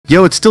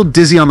Yo, it's still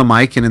Dizzy on the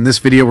mic, and in this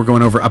video we're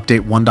going over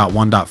update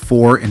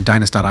 1.1.4 in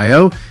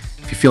dynast.io.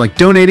 If you feel like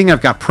donating, I've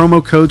got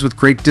promo codes with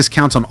great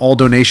discounts on all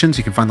donations.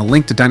 You can find the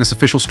link to Dynast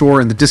official store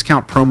and the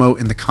discount promo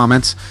in the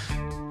comments.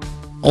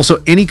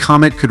 Also, any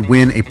comment could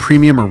win a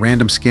premium or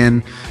random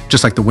skin,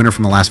 just like the winner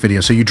from the last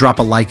video. So you drop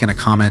a like and a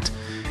comment,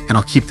 and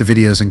I'll keep the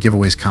videos and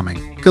giveaways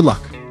coming. Good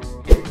luck.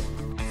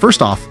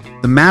 First off,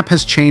 the map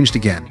has changed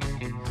again.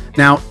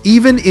 Now,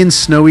 even in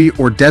snowy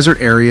or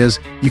desert areas,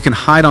 you can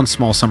hide on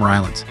small summer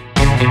islands.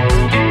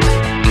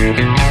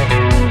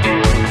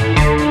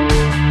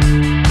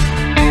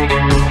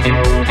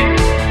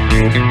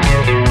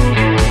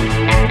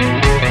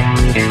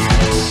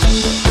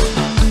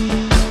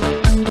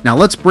 Now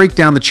let's break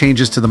down the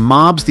changes to the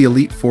mobs. The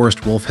Elite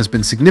Forest Wolf has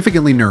been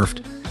significantly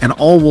nerfed, and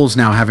all wolves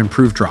now have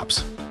improved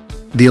drops.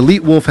 The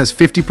Elite Wolf has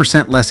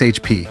 50% less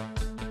HP.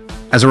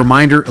 As a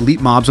reminder,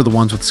 elite mobs are the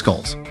ones with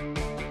skulls.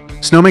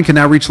 Snowmen can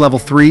now reach level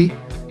 3,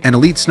 and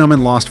elite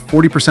snowmen lost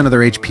 40% of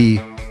their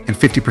HP and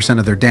 50%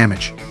 of their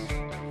damage.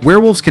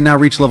 Werewolves can now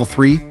reach level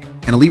 3,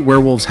 and elite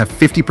werewolves have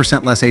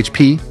 50% less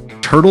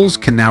HP. Turtles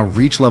can now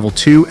reach level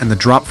 2, and the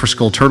drop for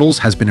skull turtles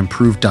has been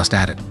improved dust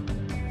added.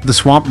 The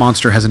swamp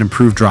monster has an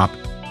improved drop,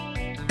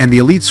 and the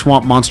elite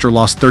swamp monster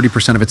lost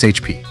 30% of its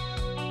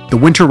HP. The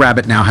winter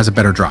rabbit now has a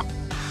better drop.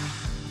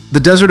 The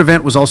desert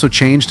event was also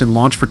changed and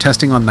launched for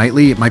testing on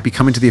nightly. It might be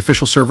coming to the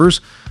official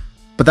servers,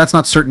 but that's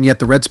not certain yet.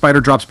 The red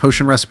spider drops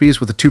potion recipes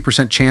with a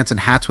 2% chance and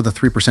hats with a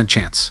 3%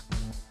 chance.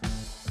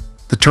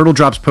 The turtle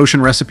drops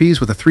potion recipes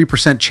with a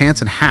 3%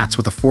 chance and hats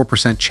with a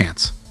 4%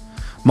 chance.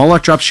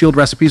 Moloch drops shield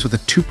recipes with a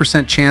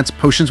 2% chance,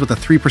 potions with a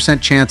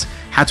 3% chance,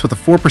 hats with a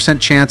 4%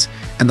 chance,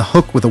 and the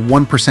hook with a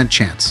 1%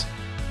 chance.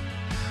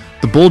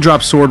 The bull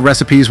drops sword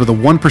recipes with a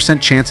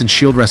 1% chance and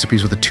shield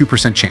recipes with a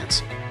 2%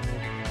 chance.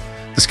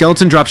 The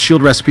skeleton drops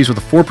shield recipes with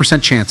a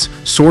 4% chance,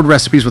 sword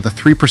recipes with a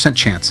 3%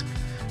 chance,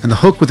 and the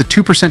hook with a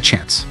 2%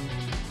 chance.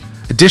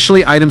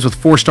 Additionally, items with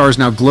 4 stars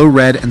now glow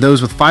red, and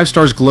those with 5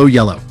 stars glow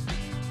yellow.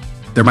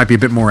 There might be a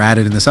bit more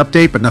added in this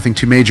update, but nothing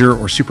too major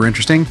or super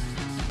interesting.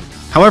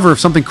 However, if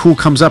something cool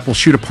comes up, we'll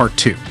shoot a part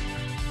 2.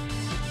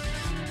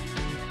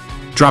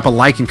 Drop a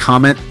like and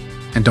comment,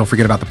 and don't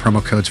forget about the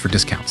promo codes for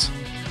discounts.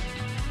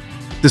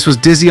 This was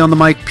Dizzy on the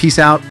mic. Peace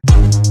out.